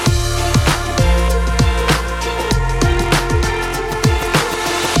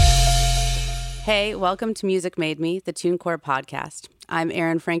Hey, welcome to Music Made Me, the TuneCore podcast. I'm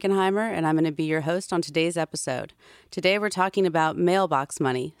Erin Frankenheimer, and I'm going to be your host on today's episode. Today, we're talking about mailbox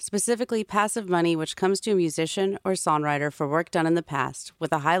money, specifically passive money which comes to a musician or songwriter for work done in the past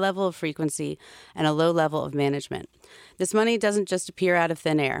with a high level of frequency and a low level of management. This money doesn't just appear out of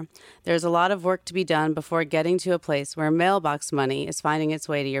thin air. There's a lot of work to be done before getting to a place where mailbox money is finding its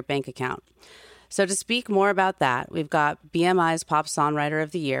way to your bank account. So to speak more about that, we've got BMI's Pop Songwriter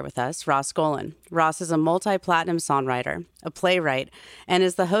of the Year with us, Ross Golan. Ross is a multi-platinum songwriter, a playwright, and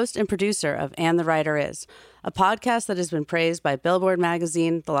is the host and producer of And the Writer Is, a podcast that has been praised by Billboard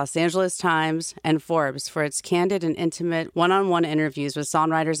magazine, the Los Angeles Times, and Forbes for its candid and intimate one-on-one interviews with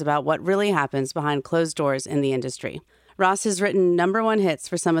songwriters about what really happens behind closed doors in the industry. Ross has written #1 hits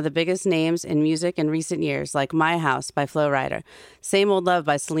for some of the biggest names in music in recent years, like My House by Flo Rida, Same Old Love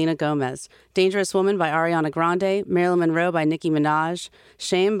by Selena Gomez, Dangerous Woman by Ariana Grande, Marilyn Monroe by Nicki Minaj,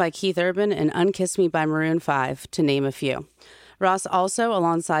 Shame by Keith Urban, and Unkiss Me by Maroon 5, to name a few. Ross also,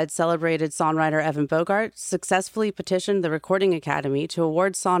 alongside celebrated songwriter Evan Bogart, successfully petitioned the Recording Academy to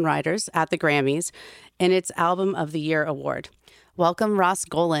award songwriters at the Grammys in its Album of the Year award. Welcome, Ross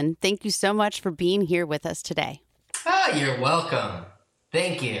Golan. Thank you so much for being here with us today. Oh, you're welcome.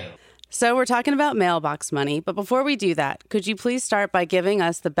 Thank you. So we're talking about mailbox money, but before we do that, could you please start by giving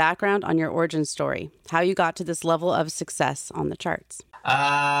us the background on your origin story, how you got to this level of success on the charts?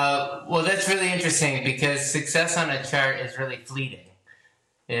 Well, that's really interesting because success on a chart is really fleeting.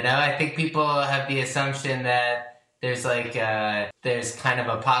 You know, I think people have the assumption that there's there's kind of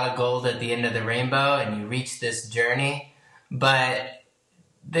a pot of gold at the end of the rainbow and you reach this journey, but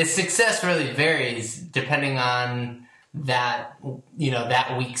the success really varies depending on that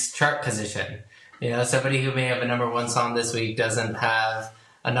week's chart position. You know, somebody who may have a #1 song this week doesn't have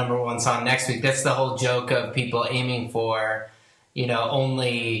a #1 song next week. That's the whole joke of people aiming for,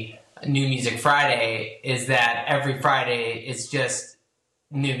 only New Music Friday, is that every Friday is just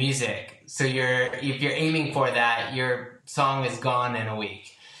new music. So if you're aiming for that, your song is gone in a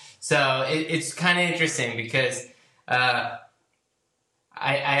week. So it's kind of interesting because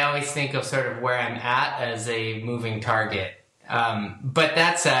I always think of sort of where I'm at as a moving target. But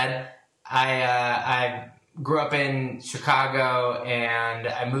that said, I grew up in Chicago and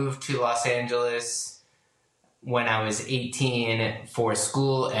I moved to Los Angeles when I was 18 for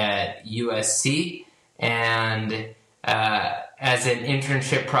school at USC. And as an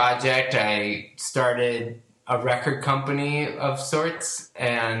internship project, I started a record company of sorts,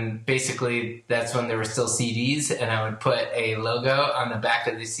 and basically that's when there were still CDs, and I would put a logo on the back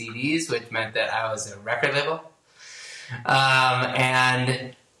of the CDs, which meant that I was a record label.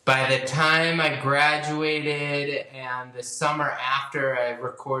 And by the time I graduated and the summer after, I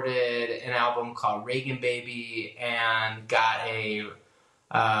recorded an album called Reagan Baby and got a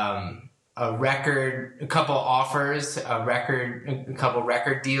couple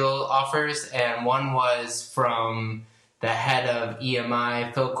record deal offers, and one was from the head of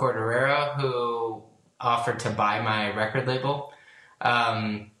EMI, Phil Corderero, who offered to buy my record label.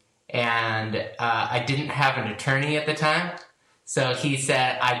 And I didn't have an attorney at the time, so he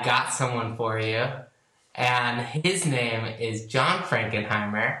said, "I got someone for you." And his name is John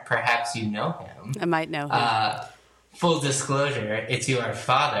Frankenheimer. Perhaps you know him. I might know him. Full disclosure, it's your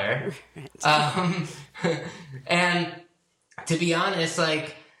father. Right. And to be honest,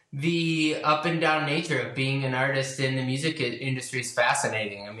 the up and down nature of being an artist in the music industry is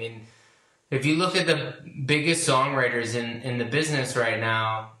fascinating. I mean, if you look at the biggest songwriters in the business right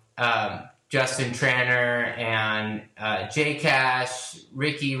now, Justin Tranter and Jay Cash,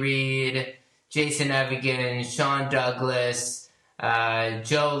 Ricky Reed, Jason Evigan, Sean Douglas,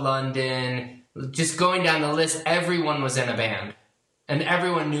 Joe London, just going down the list, everyone was in a band. And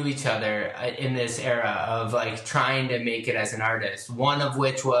everyone knew each other in this era of trying to make it as an artist. One of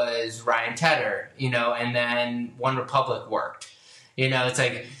which was Ryan Tedder, and then One Republic worked. It's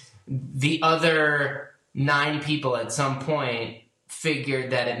the other 9 people at some point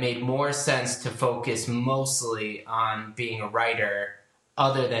figured that it made more sense to focus mostly on being a writer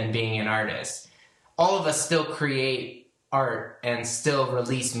other than being an artist. All of us still create art and still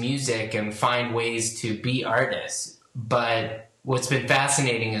release music and find ways to be artists. But what's been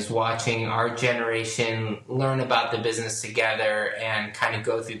fascinating is watching our generation learn about the business together and kind of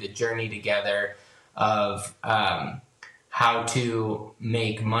go through the journey together of how to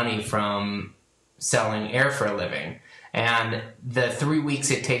make money from selling air for a living. And the 3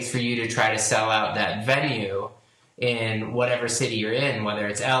 weeks it takes for you to try to sell out that venue in whatever city you're in, whether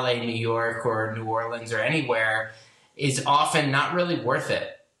it's LA, New York, or New Orleans or anywhere, is often not really worth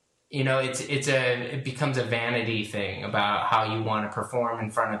it. it becomes a vanity thing about how you want to perform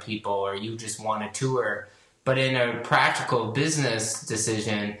in front of people or you just want to tour. But in a practical business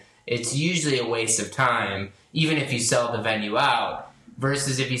decision, it's usually a waste of time, even if you sell the venue out,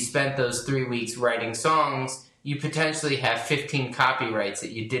 versus if you spent those 3 weeks writing songs, you potentially have 15 copyrights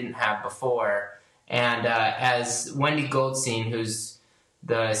that you didn't have before. And as Wendy Goldstein, who's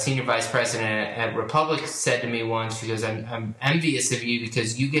the senior vice president at Republic, said to me once, she goes, I'm envious of you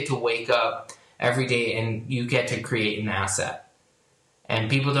because you get to wake up every day and you get to create an asset. And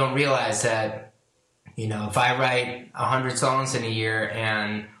people don't realize that, if I write 100 songs in a year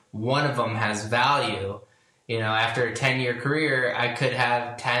and one of them has value, after a 10-year career, I could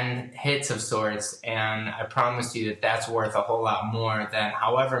have 10 hits of sorts. And I promise you that that's worth a whole lot more than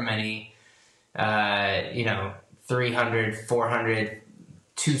however many, 300, 400,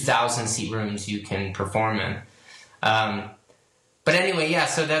 2,000 seat rooms you can perform in. But anyway, yeah,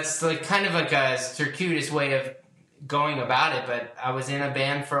 so that's kind of like a circuitous way of going about it. But I was in a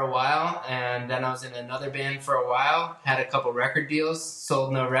band for a while, and then I was in another band for a while, had a couple record deals,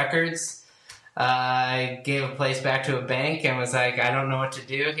 sold no records. I gave a place back to a bank and was like, I don't know what to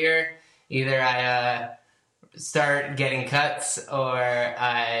do here. Either I start getting cuts or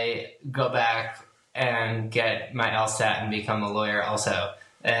I go back and get my LSAT and become a lawyer also.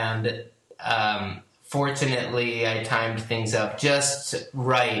 And fortunately, I timed things up just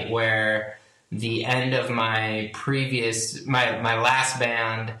right where the end of my last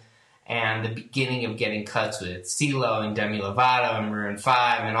band and the beginning of getting cuts with CeeLo and Demi Lovato and Maroon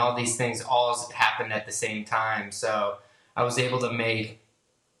 5 and all these things all happened at the same time. So I was able to make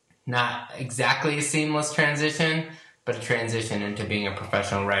not exactly a seamless transition, but a transition into being a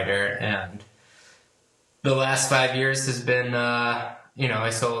professional writer. And the last 5 years has been, I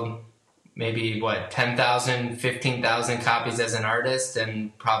sold maybe 10,000, 15,000 copies as an artist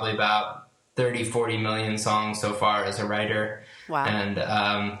and probably about 30, 40 million songs so far as a writer. Wow. And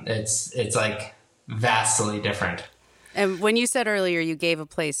it's like vastly different. And when you said earlier you gave a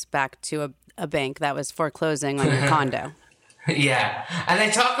place back to a bank that was foreclosing on your condo. Yeah. And I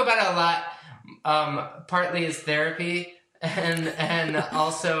talk about it a lot, partly as therapy and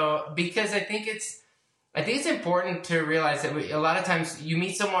also because I think it's important to realize that a lot of times you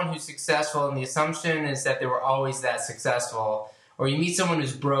meet someone who's successful and the assumption is that they were always that successful. Or you meet someone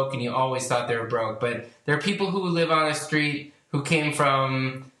who's broke and you always thought they were broke. But there are people who live on the street who came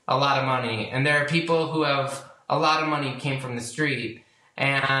from a lot of money. And there are people who have a lot of money who came from the street.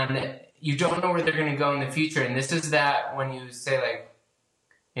 And you don't know where they're going to go in the future. And this is that when you say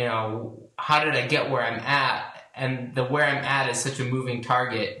how did I get where I'm at? And the where I'm at is such a moving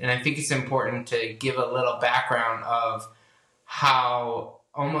target. And I think it's important to give a little background of how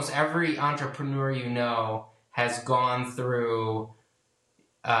almost every entrepreneur has gone through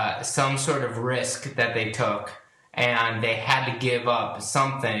some sort of risk that they took, and they had to give up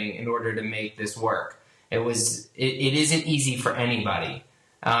something in order to make this work. It isn't easy for anybody,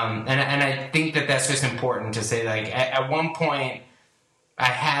 and I think that's just important to say. At one point, I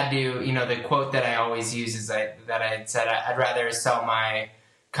had to, the quote that I always use is that I had said I'd rather sell my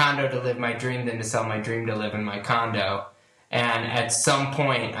condo to live my dream than to sell my dream to live in my condo. And at some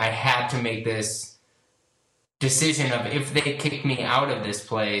point, I had to make this decision of if they kick me out of this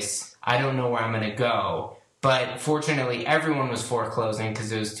place, I don't know where I'm going to go. But fortunately, everyone was foreclosing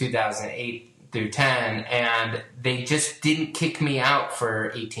because it was 2008 through 10, and they just didn't kick me out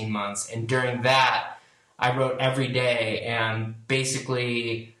for 18 months. And during that, I wrote every day and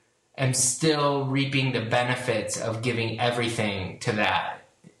basically am still reaping the benefits of giving everything to that,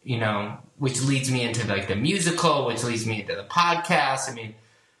 which leads me into the musical, which leads me into the podcast. I mean,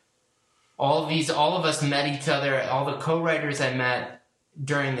 all of us met each other, all the co-writers I met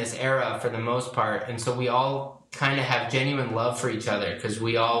during this era for the most part. And so we all kind of have genuine love for each other because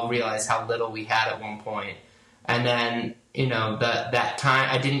we all realized how little we had at one point. And then, that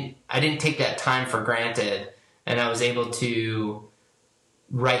time, I didn't take that time for granted. And I was able to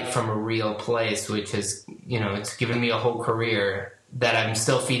write from a real place, which has, it's given me a whole career that I'm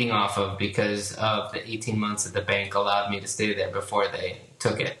still feeding off of because of the 18 months that the bank allowed me to stay there before they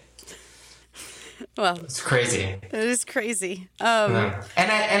took it. Well, it's crazy. It is crazy.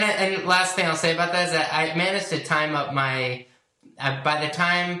 And last thing I'll say about that is that I managed to time up by the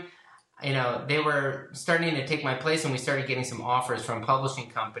time, they were starting to take my place and we started getting some offers from publishing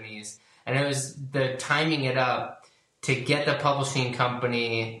companies, and it was the timing it up to get the publishing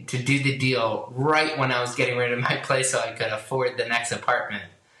company to do the deal right when I was getting rid of my place so I could afford the next apartment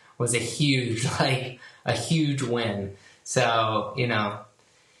was a huge win. So,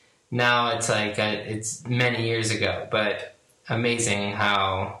 now it's it's many years ago, but amazing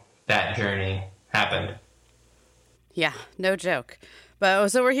how that journey happened. Yeah, no joke. But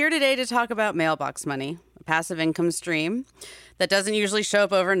so we're here today to talk about mailbox money, a passive income stream that doesn't usually show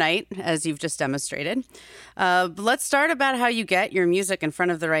up overnight, as you've just demonstrated. But let's start about how you get your music in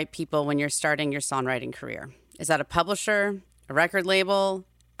front of the right people when you're starting your songwriting career. Is that a publisher, a record label,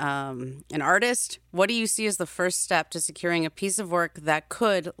 an artist? What do you see as the first step to securing a piece of work that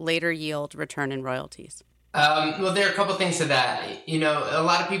could later yield return in royalties? Well, there are a couple things to that. You know, a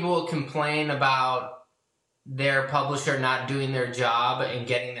lot of people will complain about their publisher not doing their job and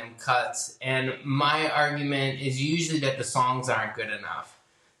getting them cuts. And my argument is usually that the songs aren't good enough.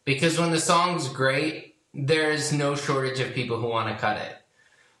 Because when the song's great, there's no shortage of people who want to cut it.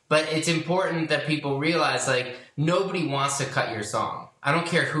 But it's important that people realize, like, nobody wants to cut your song. I don't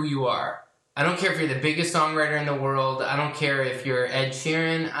care who you are. I don't care if you're the biggest songwriter in the world. I don't care if you're Ed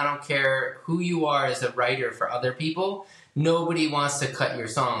Sheeran. I don't care who you are as a writer for other people. Nobody wants to cut your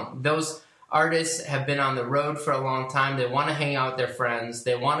song. Those artists have been on the road for a long time. They want to hang out with their friends.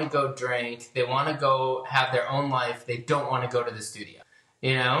 They want to go drink. They want to go have their own life. They don't want to go to the studio,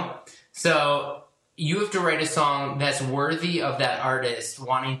 you know? So you have to write a song that's worthy of that artist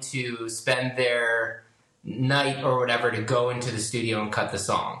wanting to spend their night or whatever to go into the studio and cut the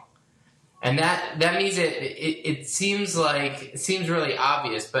song. And that means it seems really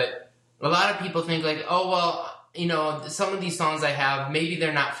obvious, but a lot of people think like, oh, well, you know, some of these songs I have, maybe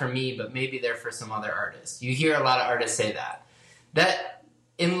they're not for me, but maybe they're for some other artists. You hear a lot of artists say that. That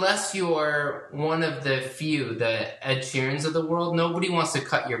unless you're one of the few, the Ed Sheerans of the world, nobody wants to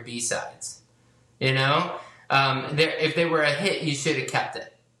cut your B-sides. You know? If they were a hit, you should have kept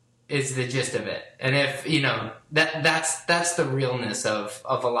it, is the gist of it. And if, you know, that's the realness of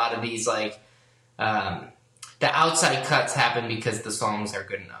a lot of these, like, the outside cuts happen because the songs are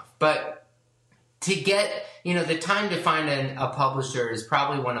good enough. But to get, you know, the time to find a publisher is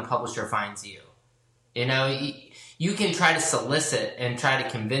probably when a publisher finds you. You know, you can try to solicit and try to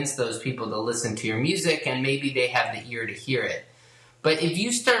convince those people to listen to your music, and maybe they have the ear to hear it. But if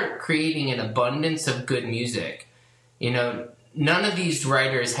you start creating an abundance of good music, you know, none of these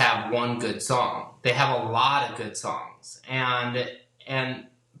writers have one good song. They have a lot of good songs. And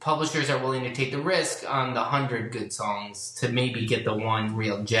publishers are willing to take the risk on the 100 good songs to maybe get the one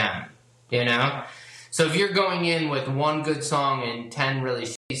real gem. You know? So if you're going in with one good song and 10 really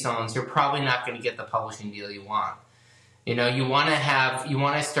shitty songs, you're probably not going to get the publishing deal you want. You know, you want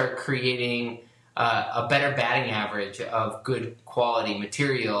to start creating a better batting average of good quality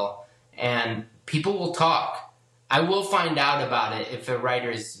material, and people will talk. I will find out about it if a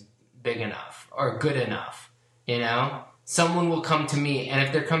writer's big enough or good enough. You know? Someone will come to me, and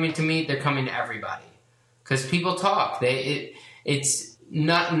if they're coming to me, they're coming to everybody. Because people talk. It's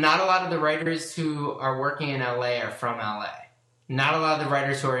not a lot of the writers who are working in LA are from LA. Not a lot of the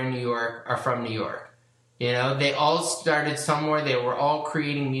writers who are in New York are from New York. You know, they all started somewhere. They were all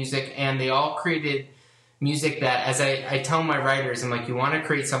creating music, and they all created music that, as I tell my writers, I'm like, you want to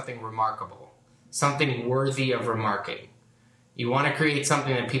create something remarkable, something worthy of remarking. You want to create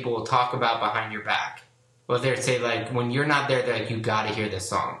something that people will talk about behind your back. Whether it's say, like, when you're not there, they're like, you got to hear this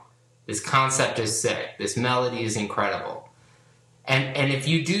song. This concept is sick. This melody is incredible. And if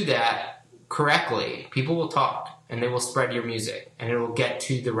you do that correctly, people will talk, and they will spread your music, and it will get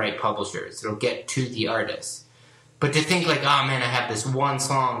to the right publishers. It'll get to the artists. But to think like, oh man, I have this one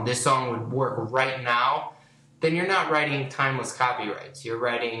song, this song would work right now, then you're not writing timeless copyrights. You're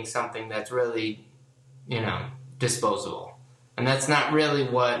writing something that's really, you know, disposable. And that's not really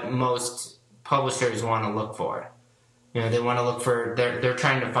what most publishers want to look for. You know, they want to look for, they're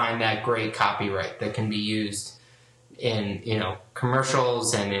trying to find that great copyright that can be used in, you know,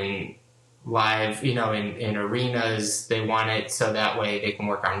 commercials and in live, you know, in arenas. They want it so that way they can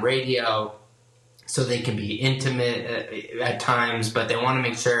work on radio, so they can be intimate at times, but they want to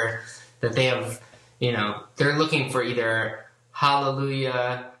make sure that they have, you know, they're looking for either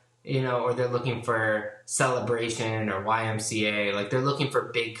Hallelujah, you know, or they're looking for Celebration or YMCA. Like, they're looking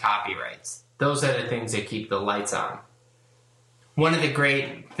for big copyrights. Those are the things that keep the lights on. One of the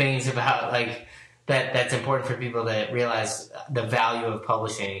great things about, like, that's important for people to realize the value of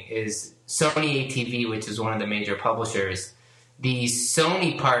publishing is Sony ATV, which is one of the major publishers. The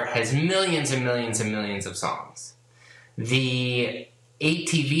Sony part has millions and millions and millions of songs. The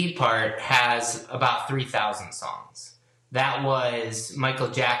ATV part has about 3,000 songs. That was Michael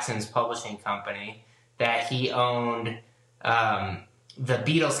Jackson's publishing company, that he owned the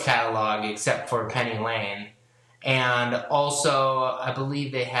Beatles catalog except for Penny Lane. And also, I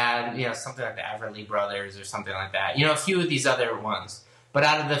believe they had, you know, something like the Everly Brothers or something like that. You know, a few of these other ones. But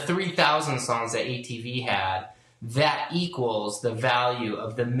out of the 3,000 songs that ATV had, that equals the value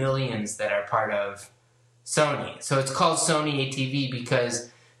of the millions that are part of Sony. So it's called Sony ATV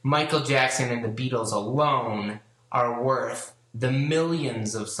because Michael Jackson and the Beatles alone are worth the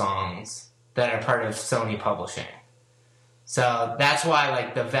millions of songs that are part of Sony Publishing. So that's why,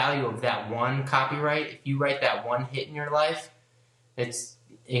 like, the value of that one copyright, if you write that one hit in your life, it's,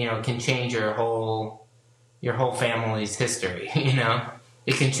 you know, can change your whole family's history, you know?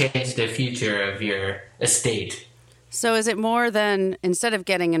 It can change the future of your estate. So is it more than, instead of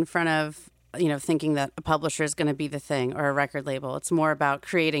getting in front of, you know, thinking that a publisher is going to be the thing or a record label, it's more about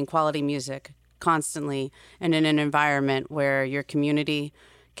creating quality music constantly and in an environment where your community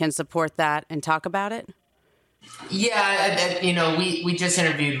can support that and talk about it? Yeah, you know, we just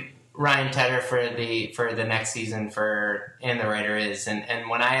interviewed Ryan Tedder for the next season for And the Writer Is, and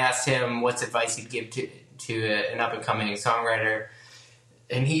when I asked him what's advice he'd give to an up and coming songwriter,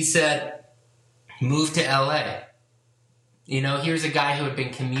 and he said, move to LA. You know, here's a guy who had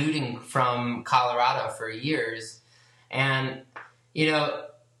been commuting from Colorado for years, and you know,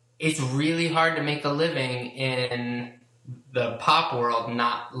 it's really hard to make a living in the pop world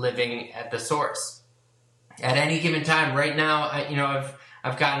not living at the source. At any given time, right now,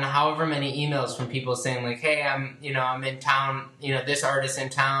 I've gotten however many emails from people saying like, "Hey, I'm in town. You know, this artist in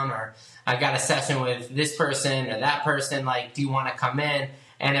town, or I got a session with this person or that person. Like, do you want to come in?"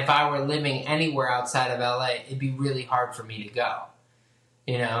 And if I were living anywhere outside of LA, it'd be really hard for me to go.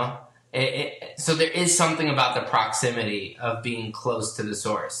 You know, so there is something about the proximity of being close to the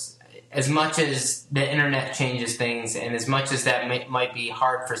source. As much as the internet changes things, and as much as that might be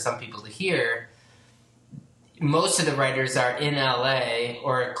hard for some people to hear, most of the writers are in LA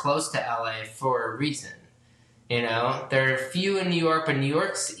or close to LA for a reason. You know, there are few in New York, but New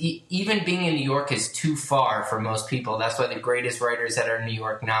York's, even being in New York is too far for most people. That's why the greatest writers that are in New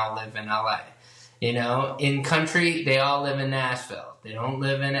York now live in LA. You know, in country, they all live in Nashville. They don't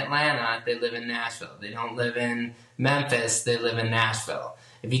live in Atlanta, they live in Nashville. They don't live in Memphis, they live in Nashville.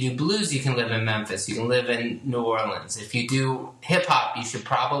 If you do blues, you can live in Memphis. You can live in New Orleans. If you do hip-hop, you should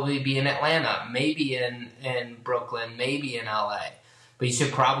probably be in Atlanta, maybe in Brooklyn, maybe in LA. But you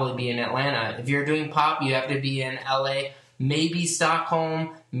should probably be in Atlanta. If you're doing pop, you have to be in LA, maybe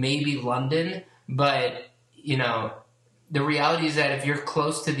Stockholm, maybe London. But, you know, the reality is that if you're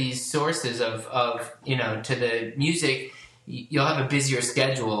close to these sources of you know, to the music, you'll have a busier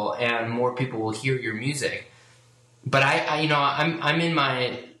schedule and more people will hear your music. But I'm in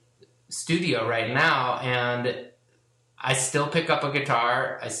my studio right now, and I still pick up a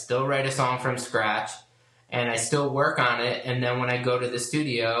guitar, I still write a song from scratch, and I still work on it. And then when I go to the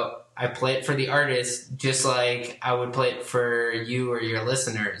studio, I play it for the artist just like I would play it for you or your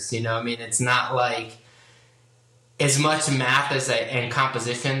listeners. You know, I mean, it's not like as much math and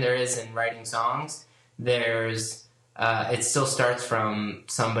composition there is in writing songs. There's it still starts from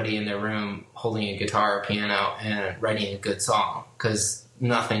somebody in their room holding a guitar or piano and writing a good song, because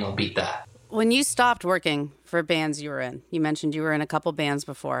nothing will beat that. When you stopped working for bands you were in, you mentioned you were in a couple bands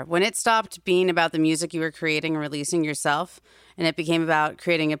before. When it stopped being about the music you were creating and releasing yourself, and it became about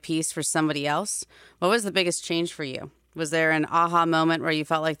creating a piece for somebody else, what was the biggest change for you? Was there an aha moment where you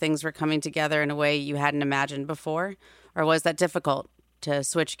felt like things were coming together in a way you hadn't imagined before? Or was that difficult to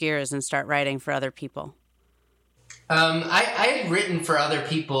switch gears and start writing for other people? I had written for other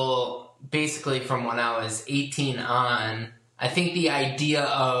people basically from when I was 18 on. I think the idea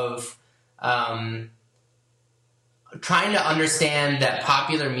of trying to understand that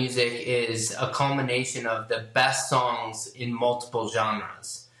popular music is a culmination of the best songs in multiple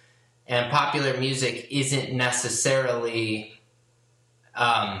genres. And popular music isn't necessarily,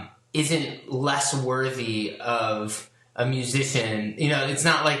 isn't less worthy of a musician. You know, it's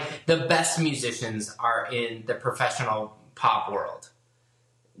not like the best musicians are in the professional pop world.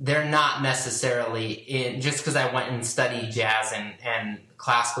 They're not necessarily in, just because I went and studied jazz and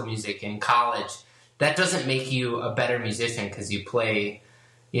classical music in college, that doesn't make you a better musician because you play,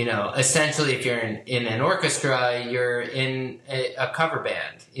 you know, essentially if you're in an orchestra, you're in a cover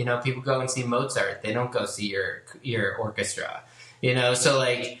band. You know, people go and see Mozart. They don't go see your orchestra. You know, so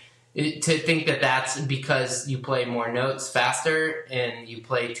like, to think that that's because you play more notes faster and you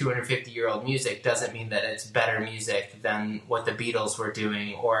play 250-year-old music doesn't mean that it's better music than what the Beatles were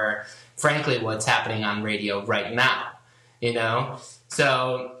doing, or frankly what's happening on radio right now, you know?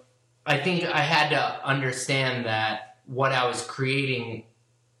 So I think I had to understand that what I was creating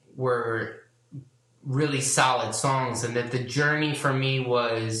were really solid songs, and that the journey for me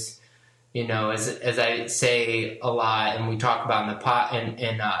was, you know, as I say a lot, and we talk about in the pot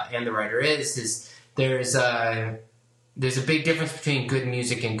and the writer is there's a big difference between good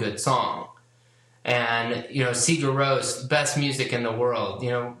music and good song. And, Sigur Rós, best music in the world.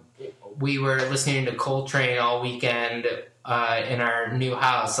 We were listening to Coltrane all weekend in our new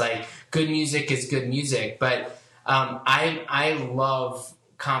house. Like, good music is good music. But I love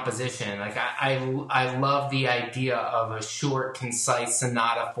composition. Like, I love the idea of a short, concise,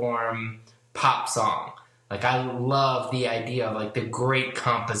 sonata form pop song. Like, I love the idea of, like, the great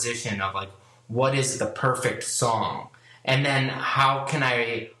composition of, like, what is the perfect song? And then how can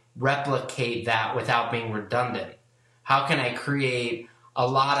I replicate that without being redundant? How can I create a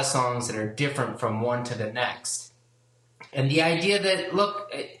lot of songs that are different from one to the next? And the idea that,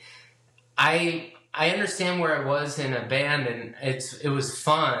 look, I understand where I was in a band, and it was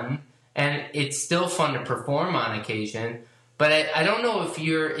fun, and it's still fun to perform on occasion, but I don't know if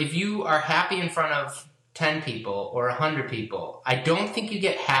you are happy in front of 10 people or 100 people. I don't think you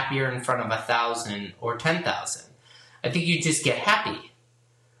get happier in front of 1,000 or 10,000. I think you just get happy.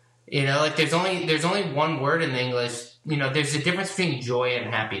 Like, there's only one word in English. There's a difference between joy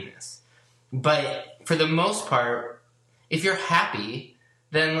and happiness. But for the most part, if you're happy,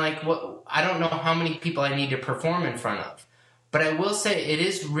 then, like, I don't know how many people I need to perform in front of. But I will say it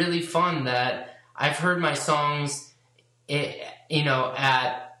is really fun that I've heard my songs,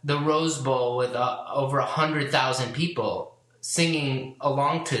 at the Rose Bowl with over 100,000 people singing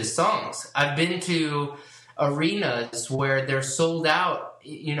along to his songs. I've been to arenas where they're sold out,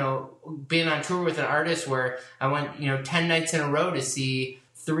 being on tour with an artist where I went, 10 nights in a row to see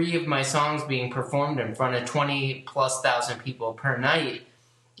 3 of my songs being performed in front of 20,000+ people per night.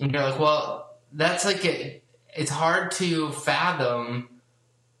 And you're like, well, that's like it's hard to fathom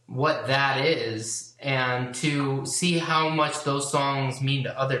what that is, and to see how much those songs mean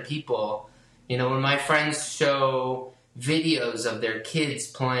to other people. When my friends show videos of their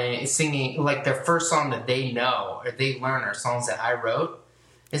kids singing, like, their first song that they know or they learn are songs that I wrote,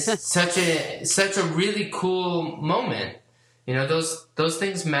 it's such a really cool moment. Those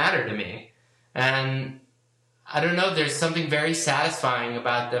things matter to me. And I don't know, there's something very satisfying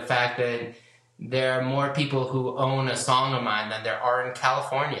about the fact that there are more people who own a song of mine than there are in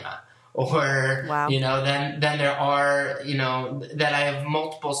California. Or, wow. Than there are, that I have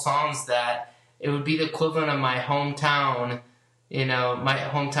multiple songs that it would be the equivalent of my hometown. My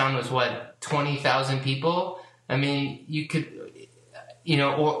hometown was, 20,000 people? I mean, you could,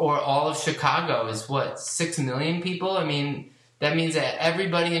 or all of Chicago is 6 million people? I mean, that means that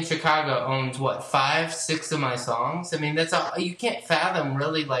everybody in Chicago owns 5, 6 of my songs? I mean, you can't fathom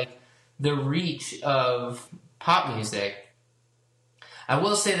really, like, the reach of pop music. I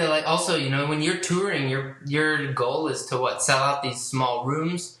will say that, like, also, when you're touring, your goal is to sell out these small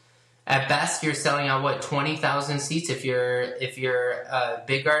rooms. At best, you're selling out 20,000 seats if you're a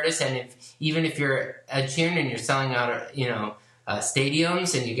big artist, and even if you're Ed Sheeran and you're selling out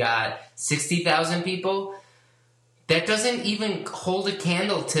stadiums and you got 60,000 people. That doesn't even hold a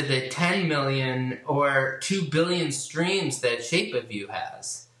candle to the 10 million or 2 billion streams that Shape of You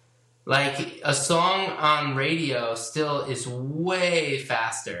has. Like, a song on radio still is way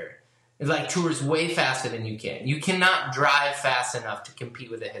faster. It, like, tours way faster than you can. You cannot drive fast enough to compete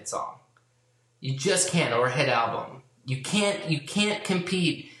with a hit song. You just can't, or a hit album. You can't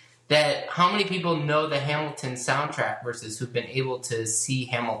compete. That how many people know the Hamilton soundtrack versus who've been able to see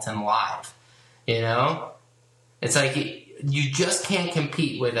Hamilton live? It's like you just can't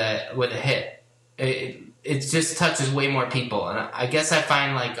compete with a hit. It just touches way more people, and I guess I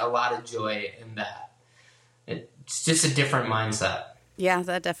find, like, a lot of joy in that. It's just a different mindset. Yeah,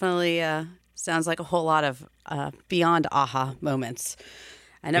 that definitely sounds like a whole lot of beyond aha moments.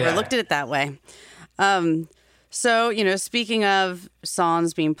 I never looked at it that way. So, speaking of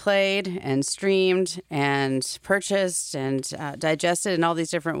songs being played and streamed and purchased and digested in all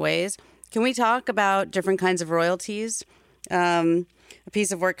these different ways, can we talk about different kinds of royalties a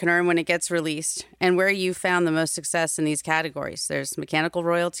piece of work can earn when it gets released, and where you found the most success in these categories? There's mechanical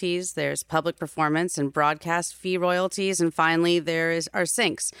royalties, there's public performance and broadcast fee royalties, and finally there are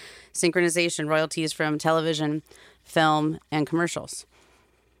syncs, synchronization royalties from television, film, and commercials.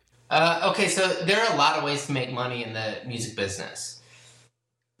 Okay, so there are a lot of ways to make money in the music business.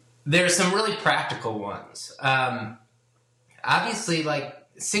 There are some really practical ones. Obviously, like,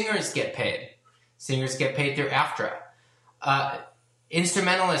 singers get paid. Singers get paid through AFTRA.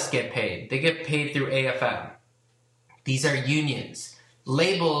 Instrumentalists get paid. They get paid through AFM. These are unions.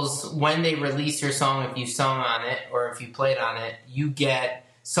 Labels, when they release your song, if you sung on it or if you played on it, you get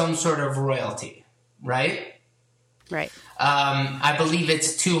some sort of royalty, right? Right. I believe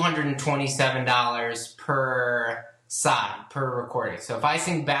it's $227 per side, per recording. So if I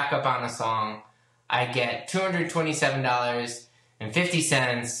sing backup on a song, I get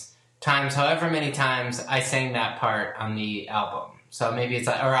 $227.50 times however many times I sang that part on the album. So maybe it's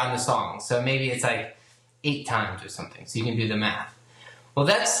like, or on the song. So maybe it's like 8 times or something. So you can do the math. Well,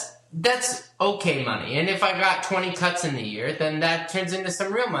 that's okay money. And if I got 20 cuts in the year, then that turns into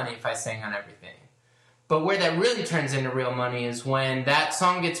some real money if I sang on everything. But where that really turns into real money is when that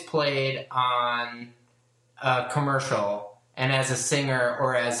song gets played on a commercial, and as a singer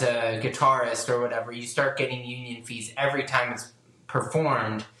or as a guitarist or whatever, you start getting union fees every time it's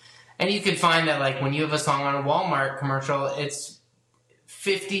performed. And you could find that, like, when you have a song on a Walmart commercial, it's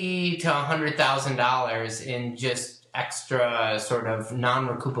 $50,000 to $100,000 in just extra sort of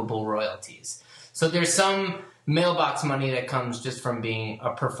non-recoupable royalties. So there's some mailbox money that comes just from being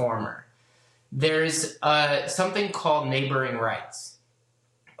a performer. There's something called neighboring rights.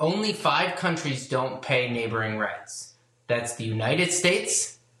 Only 5 countries don't pay neighboring rights. That's the United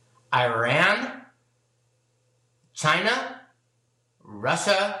States, Iran, China,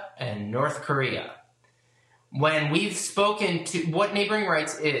 Russia, and North Korea. When we've spoken to what neighboring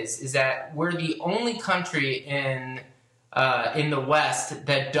rights is that we're the only country in the West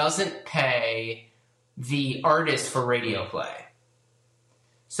that doesn't pay the artist for radio play.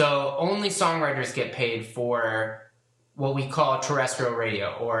 So only songwriters get paid for what we call terrestrial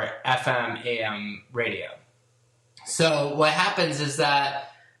radio or FM, AM radio. So what happens is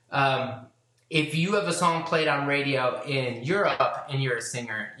that if you have a song played on radio in Europe and you're a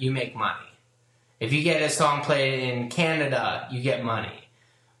singer, you make money. If you get a song played in Canada, you get money.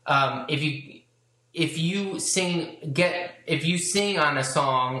 If you sing on a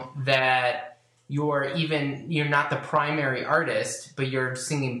song that you're not the primary artist, but you're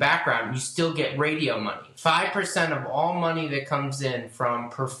singing background, you still get radio money. 5% of all money that comes in from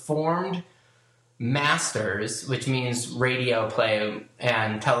performed masters, which means radio play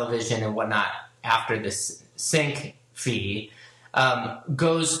and television and whatnot after this sync fee,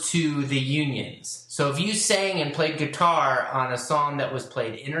 goes to the unions. So if you sang and played guitar on a song that was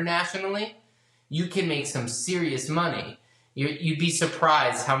played internationally, you can make some serious money. You'd be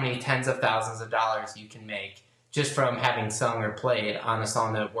surprised how many tens of thousands of dollars you can make just from having sung or played on a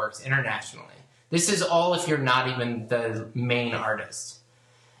song that works internationally. This is all if you're not even the main artist.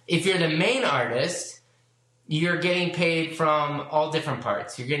 If you're the main artist, you're getting paid from all different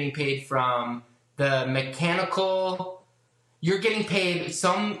parts. You're getting paid from the mechanical. You're getting paid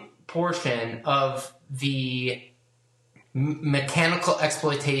some portion of the mechanical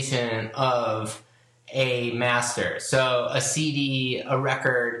exploitation of a master. So a CD, a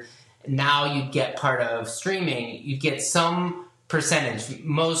record, now you get part of streaming. You get some percentage.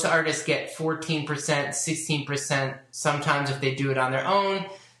 Most artists get 14%, 16%. Sometimes if they do it on their own,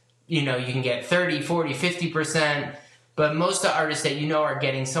 you can get 30, 40, 50%. But most of the artists that are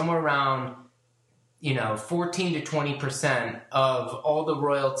getting somewhere around 14 to 20% of all the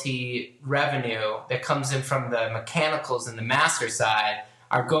royalty revenue that comes in from the mechanicals and the master side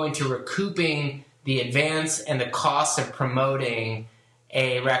are going to recouping the advance and the cost of promoting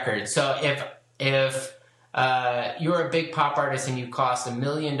a record. So if you're a big pop artist and you cost $1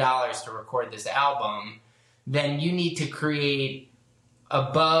 million to record this album, then you need to create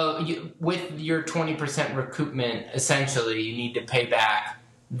with your 20% recoupment, essentially, you need to pay back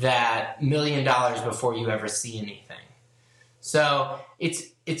that $1 million before you ever see anything. So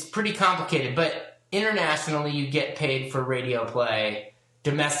it's pretty complicated, but internationally you get paid for radio play.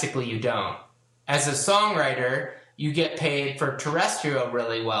 Domestically you don't. As a songwriter, you get paid for terrestrial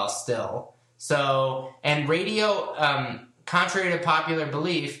really well still. So, and radio, contrary to popular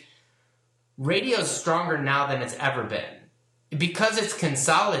belief, radio is stronger now than it's ever been. Because it's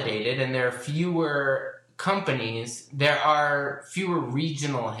consolidated and there are fewer companies, there are fewer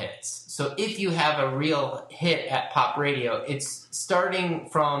regional hits. So if you have a real hit at pop radio, it's starting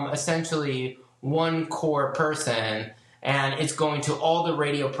from essentially one core person, and it's going to all the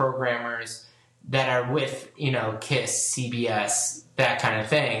radio programmers that are with, KISS, CBS, that kind of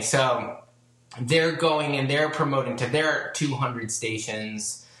thing. So they're going and they're promoting to their 200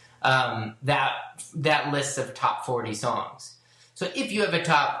 stations that list of top 40 songs. So if you have a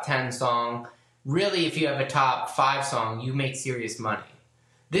top 10 song, really if you have a top 5 song, you make serious money.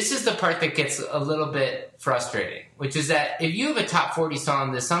 This is the part that gets a little bit frustrating, which is that if you have a top 40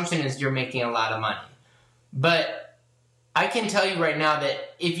 song, the assumption is you're making a lot of money. But I can tell you right now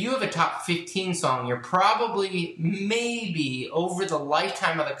that if you have a top 15 song, you're probably, maybe, over the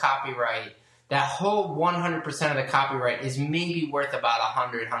lifetime of the copyright, that whole 100% of the copyright is maybe worth about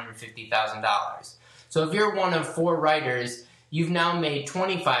 $100,000, $150,000. So if you're one of 4 writers, you've now made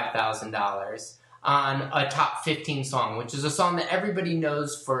 $25,000 on a top 15 song, which is a song that everybody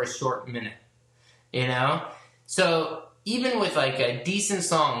knows for a short minute, So even with like a decent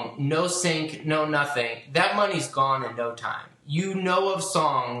song, no sync, no nothing, that money's gone in no time. You know of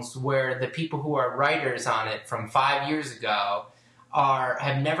songs where the people who are writers on it from 5 years ago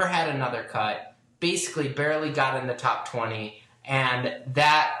have never had another cut, basically barely got in the top 20, and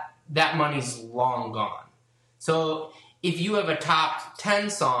that money's long gone. So if you have a top 10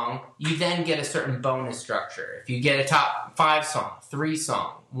 song, you then get a certain bonus structure. If you get a top 5 song, 3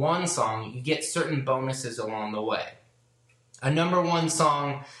 song, 1 song, you get certain bonuses along the way. A number 1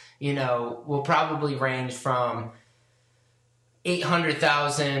 song, will probably range from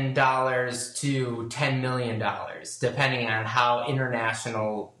 $800,000 to $10 million, depending on how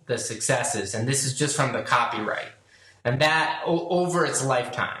international the success is. And this is just from the copyright. And that over its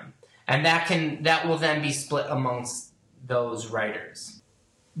lifetime. And that will then be split amongst those writers.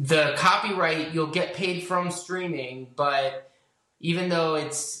 The copyright, you'll get paid from streaming, but even though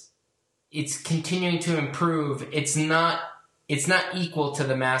it's continuing to improve, it's not equal to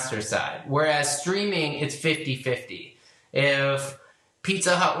the master side. Whereas streaming, it's 50-50. If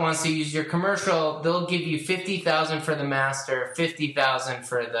Pizza Hut wants to use your commercial, they'll give you $50,000 for the master, $50,000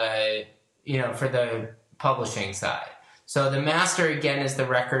 for the publishing side. So the master again is the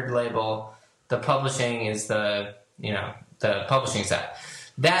record label, the publishing is the publishing side.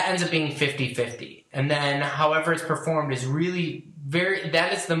 That ends up being 50-50. And then however it's performed is really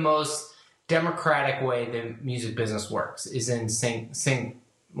that is the most democratic way the music business works, is in sync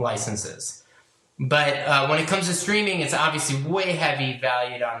licenses. But when it comes to streaming, it's obviously way heavy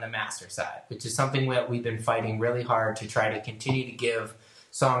valued on the master side, which is something that we've been fighting really hard to try to continue to give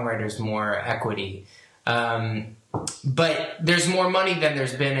songwriters more equity. But there's more money than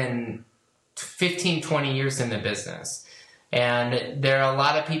there's been in 15, 20 years in the business. And there are a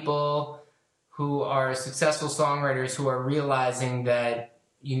lot of people who are successful songwriters who are realizing that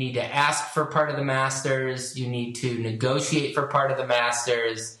you need to ask for part of the masters, you need to negotiate for part of the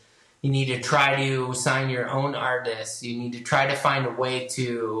masters, you need to try to sign your own artists. You need to try to find a way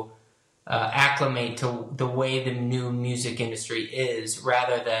to acclimate to the way the new music industry is,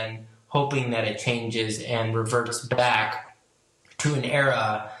 rather than hoping that it changes and reverts back to an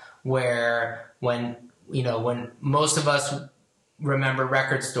era where when most of us remember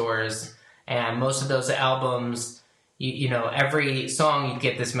record stores and most of those albums, every song you'd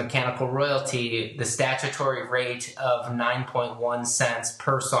get this mechanical royalty, the statutory rate of 9.1 cents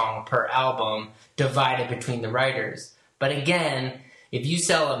per song per album divided between the writers. But again, if you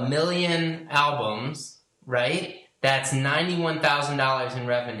sell 1 million albums, right, that's $91,000 in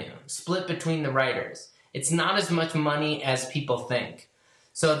revenue split between the writers. It's not as much money as people think.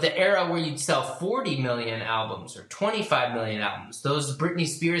 So the era where you'd sell 40 million albums or 25 million albums, those Britney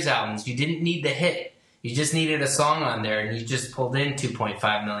Spears albums, you didn't need the hit. You just needed a song on there, and you just pulled in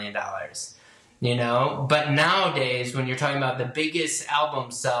 $2.5 million, But nowadays, when you're talking about the biggest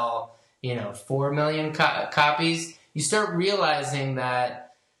albums sell, 4 million copies, you start realizing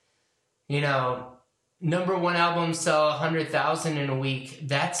that, number 1 albums sell 100,000 in a week.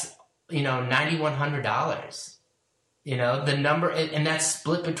 That's, $9,100. The number, and that's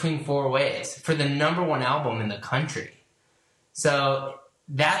split between 4 ways for the number 1 album in the country. So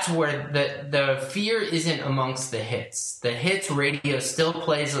that's where the fear isn't amongst the hits. The hits radio still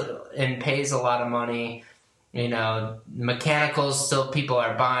plays and pays a lot of money. Mechanicals still people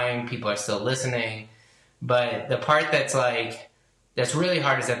are buying, people are still listening. But the part that's really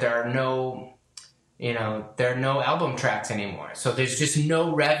hard is that there are no album tracks anymore. So there's just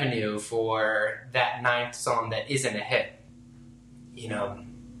no revenue for that 9th song that isn't a hit.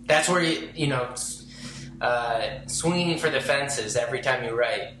 That's where swinging for the fences every time you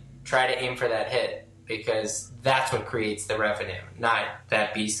write. Try to aim for that hit, because that's what creates the revenue, not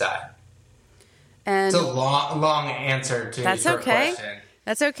that B-side. And it's a long answer to your question.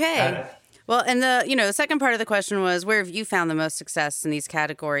 That's okay. Well, and the second part of the question was, where have you found the most success in these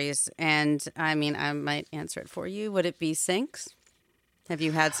categories? And I might answer it for you. Would it be syncs? Have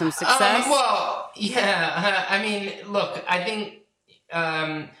you had some success? Look, I think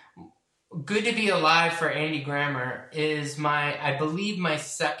Good to Be Alive for Andy Grammer is I believe my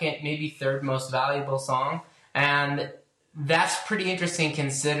second, maybe third most valuable song. And that's pretty interesting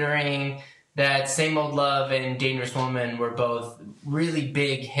considering that Same Old Love and Dangerous Woman were both really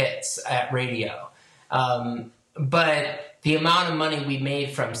big hits at radio. But the amount of money we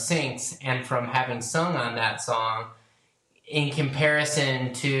made from syncs and from having sung on that song in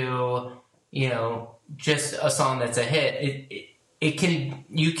comparison to, just a song that's a hit,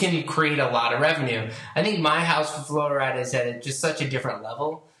 you can create a lot of revenue. I think My House with Flo Rida is at just such a different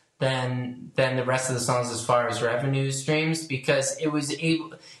level than the rest of the songs as far as revenue streams, because it was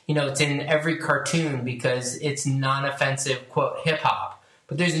able, it's in every cartoon because it's non-offensive, quote, hip-hop,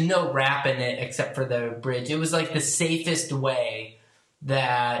 but there's no rap in it except for the bridge. It was like the safest way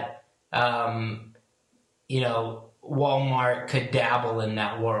that Walmart could dabble in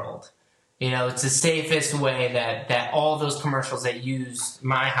that world. It's the safest way that all those commercials that use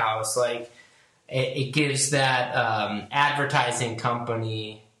My House, like it gives that advertising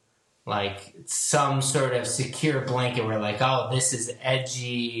company like some sort of secure blanket where like, oh, this is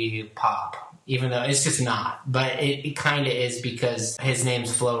edgy pop, even though it's just not. But it kind of is because his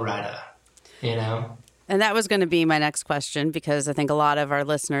name's Flo Rida, And that was going to be my next question, because I think a lot of our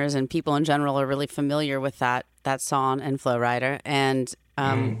listeners and people in general are really familiar with that song and Flo Rida. And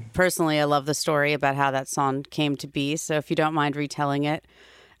personally, I love the story about how that song came to be. So if you don't mind retelling it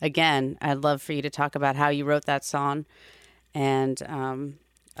again, I'd love for you to talk about how you wrote that song and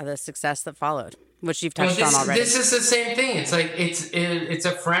the success that followed, which you've touched on already. This is the same thing. It's like it's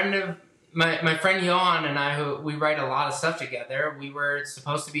a friend of my friend Johan and I, who we write a lot of stuff together. We were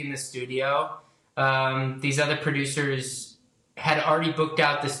supposed to be in the studio. These other producers had already booked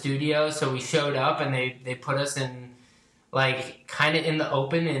out the studio, so we showed up and they put us in like kind of in the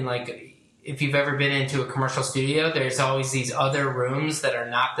open. And like, if you've ever been into a commercial studio, there's always these other rooms that are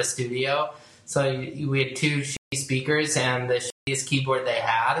not the studio. So we had 2 shitty speakers and the shittiest keyboard they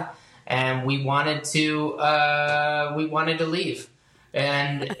had, and we wanted to leave.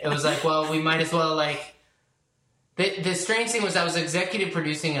 And it was like, well, we might as well like. The strange thing was I was executive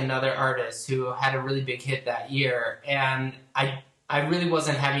producing another artist who had a really big hit that year, and I really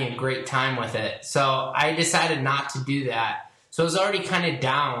wasn't having a great time with it. So I decided not to do that. So I was already kind of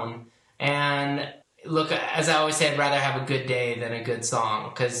down. And look, as I always say, I'd rather have a good day than a good song,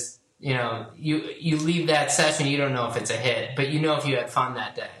 because, you leave that session, you don't know if it's a hit, but if you had fun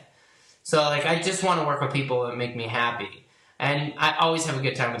that day. So like, I just want to work with people that make me happy. And I always have a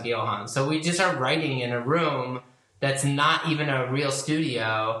good time with Johan. So we just are writing in a room that's not even a real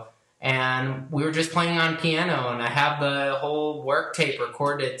studio, and we were just playing on piano, and I have the whole work tape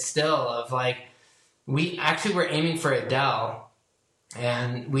recorded still of like, we actually were aiming for Adele,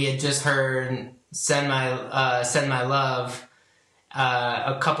 and we had just heard Send My Love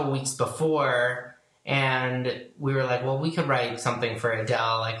a couple weeks before, and we were like, well, we could write something for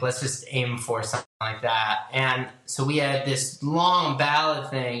Adele, like let's just aim for something like that. And so we had this long ballad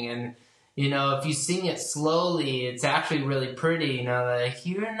thing, and if you sing it slowly, it's actually really pretty, like,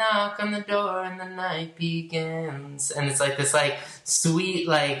 hear a knock on the door and the night begins. And it's like this, like, sweet,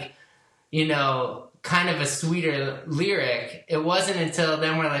 like, kind of a sweeter lyric. It wasn't until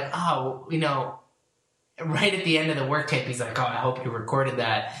then we're like, oh, right at the end of the work tape, he's like, oh, I hope you recorded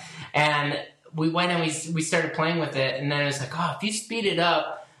that. And we went and we started playing with it. And then it was like, oh, if you speed it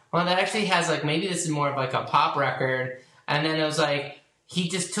up, well, that actually has, like, maybe this is more of, like, a pop record. And then it was like, he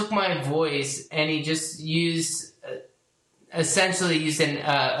just took my voice and he just essentially used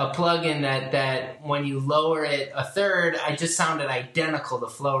a plugin that when you lower it a third, I just sounded identical to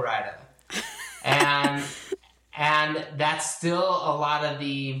Flo Rida. And that's still a lot of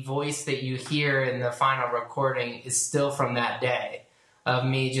the voice that you hear in the final recording is still from that day of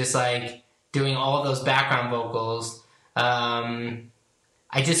me just like doing all those background vocals. I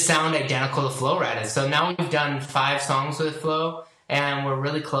just sound identical to Flo Rida. So now we've done 5 songs with Flo, and we're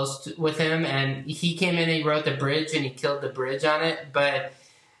really close with him, and he came in and he wrote the bridge, and he killed the bridge on it, but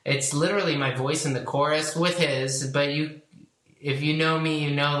it's literally my voice in the chorus with his, but if you know me,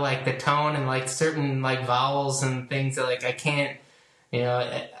 like the tone and like certain like vowels and things that like I can't,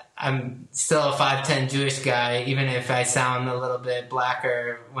 I'm still a 5'10" Jewish guy, even if I sound a little bit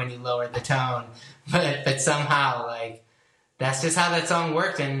blacker when you lower the tone, but somehow like that's just how that song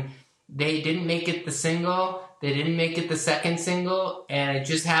worked. And they didn't make it the single. They didn't make it the second single, and it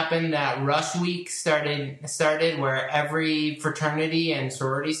just happened that Rush Week started where every fraternity and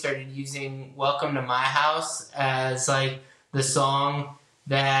sorority started using Welcome to My House as like the song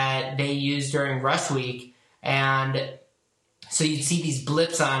that they used during Rush Week. And so you'd see these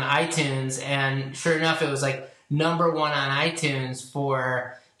blips on iTunes, and sure enough, it was like #1 on iTunes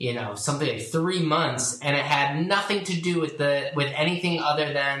for, something like 3 months, and it had nothing to do with anything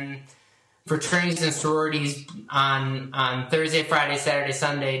other than fraternities and sororities on Thursday, Friday, Saturday,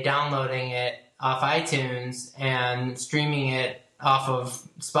 Sunday, downloading it off iTunes and streaming it off of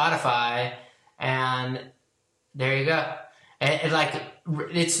Spotify, and there you go.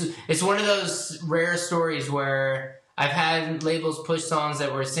 It's one of those rare stories where I've had labels push songs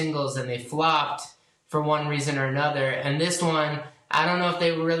that were singles and they flopped for one reason or another, and this one, I don't know if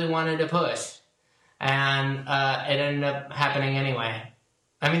they really wanted to push, and it ended up happening anyway.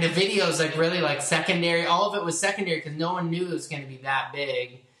 I mean, the video is like really like secondary. All of it was secondary because no one knew it was going to be that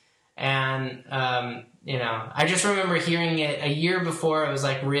big. And, I just remember hearing it a year before it was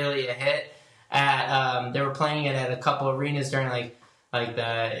like really a hit. They were playing it at a couple arenas during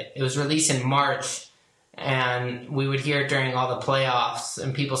it was released in March, and we would hear it during all the playoffs,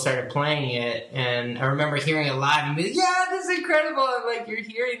 and people started playing it. And I remember hearing it live and being, yeah, this is incredible. And like, you're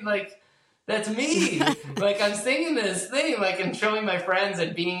hearing like, that's me. Like, I'm singing this thing, like, and showing my friends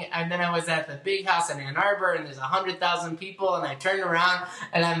and then I was at the big house in Ann Arbor and there's 100,000 people, and I turned around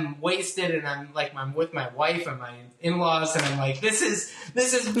and I'm wasted and I'm with my wife and my in-laws, and I'm like, this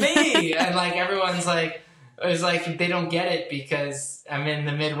is me. And like, everyone's like, it was like, they don't get it because I'm in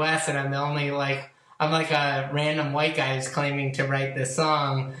the Midwest and I'm the only I'm like a random white guy who's claiming to write this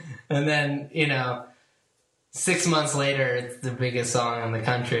song. And then, 6 months later, it's the biggest song in the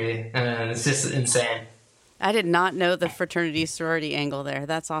country, and it's just insane. I did not know the fraternity sorority angle there.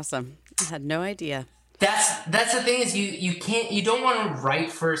 That's awesome. I had no idea. That's the thing is you don't want to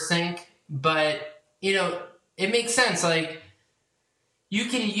write for sync, but it makes sense. Like, you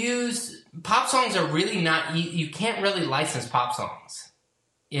can use pop songs are really not. You can't really license pop songs.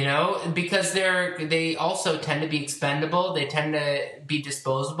 Because they also tend to be expendable. They tend to be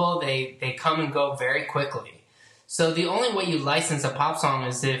disposable. They come and go very quickly. So the only way you license a pop song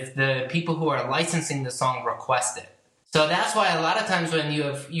is if the people who are licensing the song request it. So that's why a lot of times when you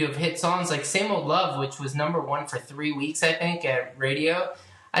have hit songs like Same Old Love, which was #1 for 3 weeks, I think, at radio,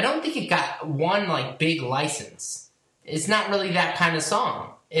 I don't think it got one like big license. It's not really that kind of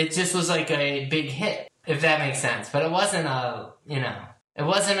song. It just was like a big hit, if that makes sense. But it wasn't it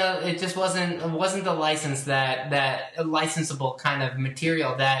wasn't the license that a licensable kind of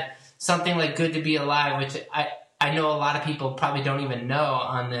material that something like Good to Be Alive, which I know a lot of people probably don't even know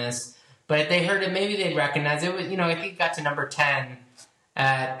on this, but if they heard it, maybe they'd recognize it. I think it got to number 10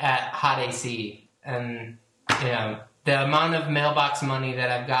 at Hot AC. And, the amount of mailbox money that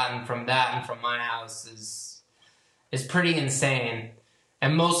I've gotten from that and from my house is pretty insane.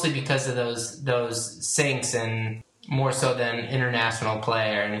 And mostly because of those syncs, and more so than international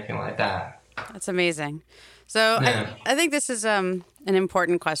play or anything like that. That's amazing. So yeah. I think this is an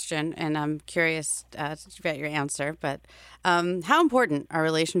important question, and I'm curious to get your answer. But how important are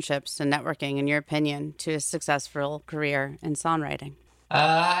relationships and networking, in your opinion, to a successful career in songwriting?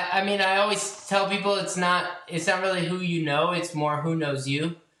 I always tell people it's not really who you know; it's more who knows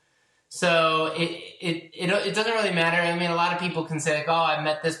you. So it doesn't really matter. I mean, a lot of people can say like, "Oh, I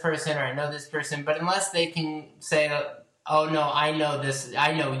met this person," or "I know this person," but unless they can say, "Oh no, I know this,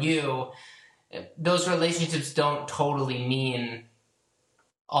 I know you," those relationships don't totally mean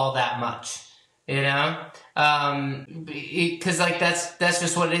all that much, because like that's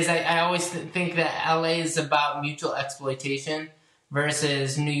just what it is. I always think that LA is about mutual exploitation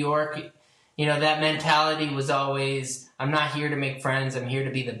versus New York. That mentality was always, I'm not here to make friends, I'm here to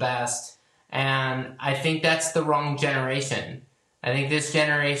be the best. And I think that's the wrong generation. I think this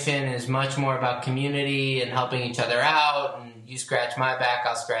generation is much more about community and helping each other out, and you scratch my back,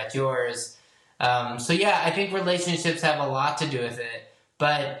 I'll scratch yours. I think relationships have a lot to do with it.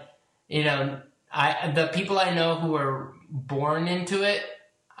 But, the people I know who were born into it,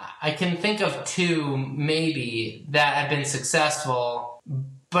 I can think of 2 maybe that have been successful.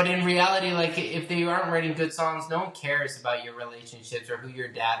 But in reality, like, if they aren't writing good songs, no one cares about your relationships or who your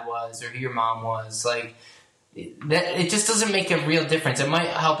dad was or who your mom was. Like, that, it just doesn't make a real difference. It might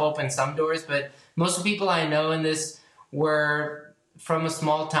help open some doors, but most of the people I know in this were from a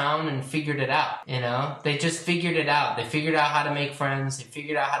small town and figured it out, They just figured it out. They figured out how to make friends. They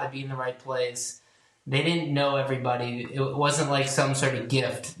figured out how to be in the right place. They didn't know everybody. It wasn't like some sort of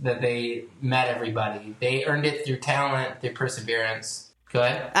gift that they met everybody. They earned it through talent, through perseverance. Go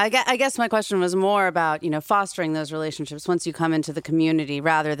ahead. I guess my question was more about, fostering those relationships once you come into the community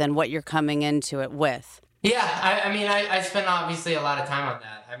rather than what you're coming into it with. Yeah, I spend obviously a lot of time on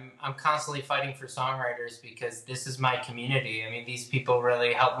that. I'm constantly fighting for songwriters because this is my community. I mean, these people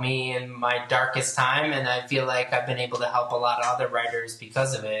really helped me in my darkest time, and I feel like I've been able to help a lot of other writers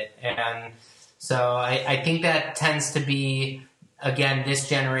because of it. And so I think that tends to be, again, this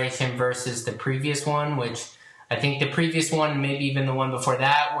generation versus the previous one, which I think the previous one, maybe even the one before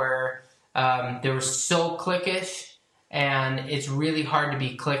that, where they were so cliquish, and it's really hard to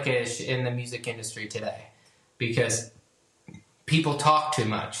be cliquish in the music industry today because people talk too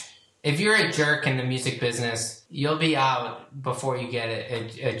much. If you're a jerk in the music business, you'll be out before you get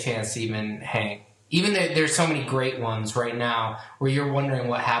a chance to even hang. Even though there's so many great ones right now where you're wondering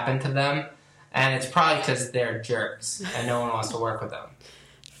what happened to them, and it's probably because they're jerks and no one wants to work with them.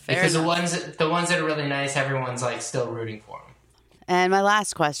 Fair because enough. the ones that are really nice, everyone's like still rooting for them. And my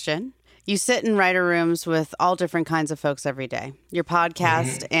last question. You sit in writer rooms with all different kinds of folks every day. Your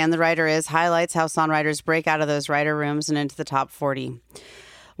podcast, And the Writer Is, highlights how songwriters break out of those writer rooms and into the top 40.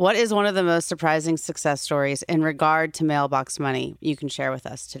 What is one of the most surprising success stories in regard to Mailbox Money you can share with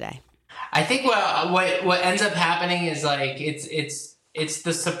us today? I think what ends up happening is like it's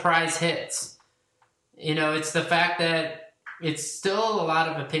the surprise hits. You know, it's the fact that it's still a lot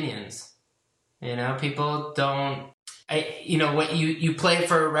of opinions. You know, people don't. What you play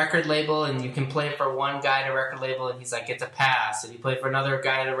for a record label, and you can play for one guy at a record label, and he's like, it's a pass. And you play for another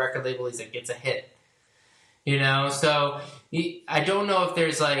guy at a record label, he's like, it's a hit. You know, so I don't know if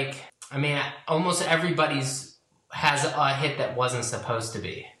there's almost everybody's has a hit that wasn't supposed to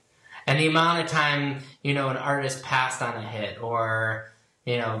be. And the amount of time, an artist passed on a hit, or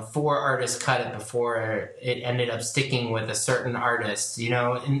 4 artists cut it before it ended up sticking with a certain artist,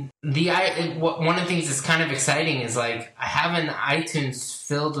 and one of the things that's kind of exciting is like, I have an iTunes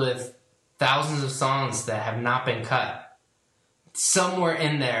filled with thousands of songs that have not been cut. Somewhere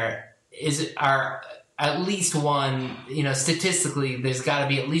in there are at least one, statistically, there's got to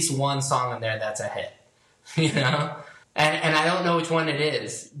be at least one song in there that's a hit, and I don't know which one it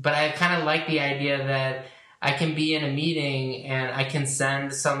is, but I kind of like the idea that I can be in a meeting and I can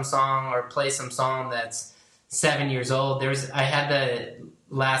send some song or play some song that's 7 years old. I had the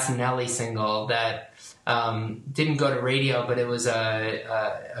last Nelly single that didn't go to radio, but it was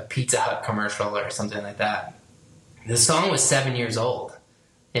a Pizza Hut commercial or something like that. The song was 7 years old.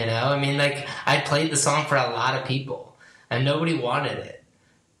 I played the song for a lot of people and nobody wanted it.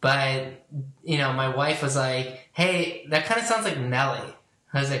 But, my wife was like, hey, that kind of sounds like Nelly.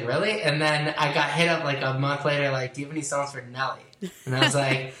 I was like, really? And then I got hit up like a month later, like, do you have any songs for Nelly? And I was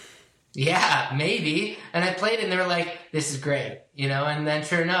like, yeah, maybe. And I played it and they were like, this is great, And then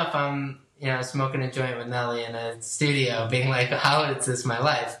sure enough, I'm, smoking a joint with Nelly in a studio being like, how is this my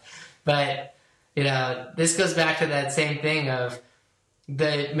life? But, this goes back to that same thing of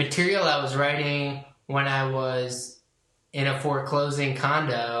the material I was writing when I was in a foreclosing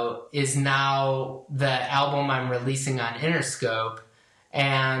condo is now the album I'm releasing on Interscope.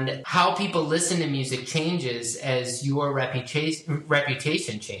 And how people listen to music changes as your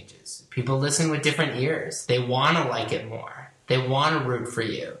reputation changes. People listen with different ears. They want to like it more. They want to root for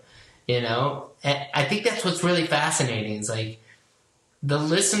you, And I think that's what's really fascinating. Is like the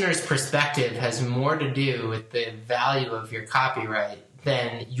listener's perspective has more to do with the value of your copyright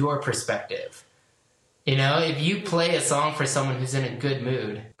than your perspective. If you play a song for someone who's in a good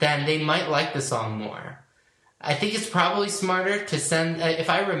mood, then they might like the song more. I think it's probably smarter to send, if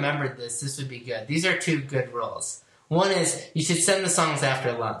I remembered this would be good. These are 2 good rules. One is you should send the songs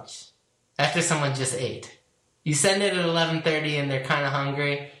after lunch, after someone just ate. You send it at 11:30 and they're kind of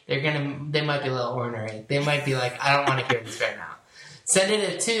hungry, they might be a little ornery. They might be like, I don't want to hear this right now. Send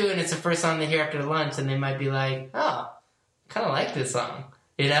it at 2 and it's the first song they hear after lunch and they might be like, oh, I kind of like this song.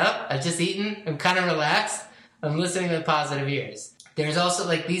 I've just eaten, I'm kind of relaxed, I'm listening with positive ears. There's also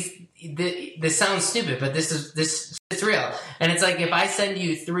like this sounds stupid, but it's real. And it's like, if I send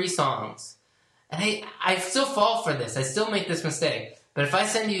you 3 songs, and I still fall for this, I still make this mistake, but if I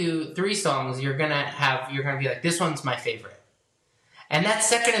send you 3 songs, you're gonna be like, this one's my favorite. And that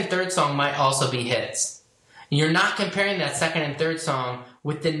second and third song might also be hits. You're not comparing that second and third song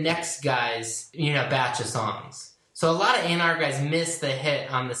with the next guy's, batch of songs. So a lot of A&R guys miss the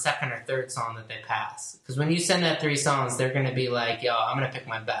hit on the second or third song that they pass. Because when you send that 3 songs, they're going to be like, yo, I'm going to pick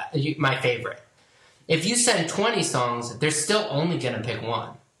my favorite. If you send 20 songs, they're still only going to pick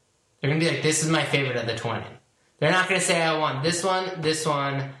one. They're going to be like, this is my favorite of the 20. They're not going to say, I want this one, this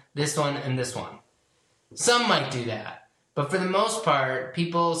one, this one, and this one. Some might do that. But for the most part,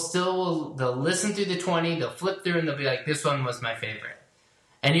 people they'll listen through the 20, they'll flip through, and they'll be like, this one was my favorite.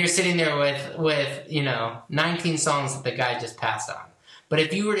 And you're sitting there with 19 songs that the guy just passed on. But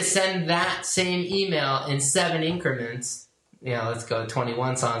if you were to send that same email in 7 increments, let's go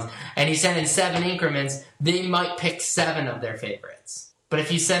 21 songs, and you send in 7 increments, they might pick 7 of their favorites. But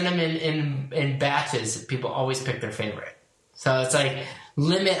if you send them in batches, people always pick their favorite. So it's like,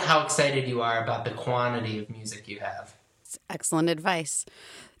 limit how excited you are about the quantity of music you have. It's excellent advice.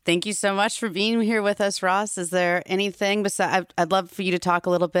 Thank you so much for being here with us, Ross. Is there anything besides? I'd love for you to talk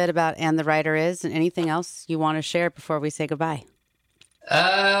a little bit about And the Writer Is, and anything else you want to share before we say goodbye.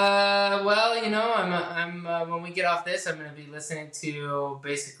 Well, I'm when we get off this, I'm going to be listening to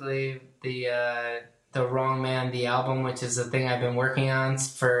basically the Wrong Man, the album, which is a thing I've been working on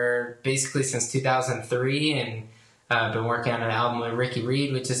for basically since 2003, and I've been working on an album with Ricky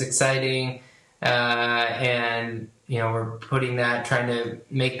Reed, which is exciting. And we're trying to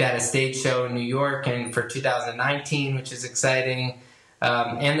make that a stage show in New York, and for 2019, which is exciting.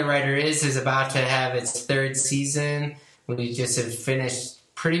 And The Writer is about to have its third season. We just have finished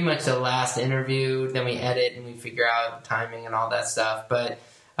pretty much the last interview, then we edit and we figure out timing and all that stuff. But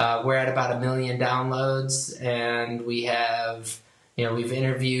we're at about 1 million downloads, and we have, we've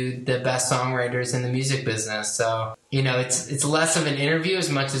interviewed the best songwriters in the music business. So, it's less of an interview as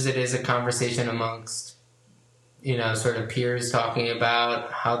much as it is a conversation amongst, sort of peers talking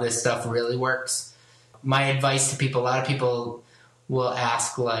about how this stuff really works. My advice to people, a lot of people will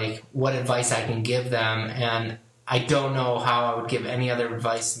ask, like, what advice I can give them, and I don't know how I would give any other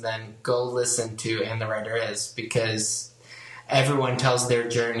advice than go listen to And the Writer Is, because everyone tells their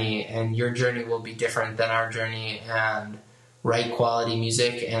journey, and your journey will be different than our journey, and write quality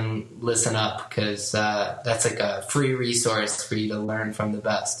music and listen up, because that's like a free resource for you to learn from the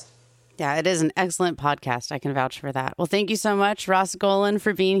best. Yeah, it is an excellent podcast. I can vouch for that. Well, thank you so much, Ross Golan,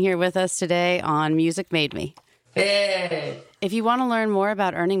 for being here with us today on Music Made Me. Hey! If you want to learn more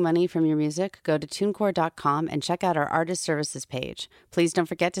about earning money from your music, go to TuneCore.com and check out our artist services page. Please don't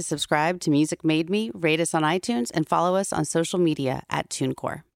forget to subscribe to Music Made Me, rate us on iTunes, and follow us on social media at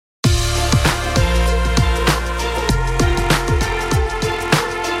TuneCore.